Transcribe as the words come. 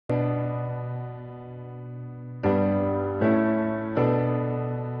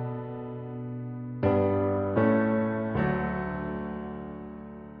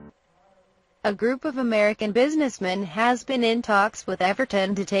A group of American businessmen has been in talks with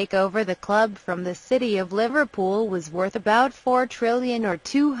Everton to take over the club from the city of Liverpool, was worth about £4 trillion or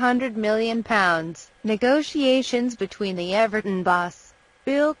 £200 million. Negotiations between the Everton boss,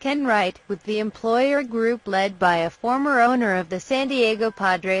 Bill Kenwright, with the employer group led by a former owner of the San Diego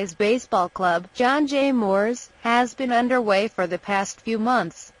Padres baseball club, John J. Moores, has been underway for the past few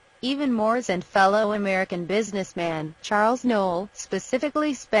months. Even Moores and fellow American businessman, Charles Noell,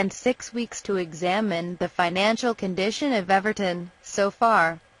 specifically spent 6 weeks to examine the financial condition of Everton. So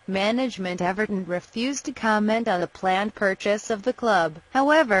far, management Everton refused to comment on the planned purchase of the club.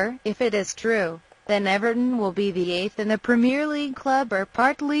 However, if it is true, then Everton will be the 8th in the Premier League club, or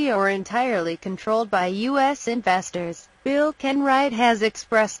partly or entirely controlled by U.S. investors. Bill Kenwright has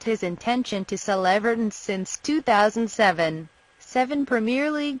expressed his intention to sell Everton since 2007. 7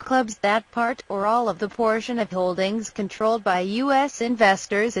 Premier League clubs that part or all of the portion of holdings controlled by U.S.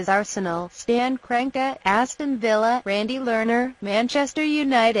 investors is Arsenal, Stan Kroenke, Aston Villa, Randy Lerner, Manchester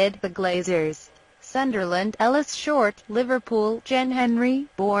United, the Glazers, Sunderland, Ellis Short, Liverpool, Jen Henry,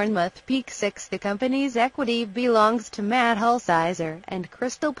 Bournemouth, Peak 6. The company's equity belongs to Matt Hulsizer, and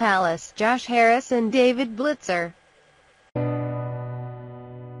Crystal Palace, Josh Harris and David Blitzer.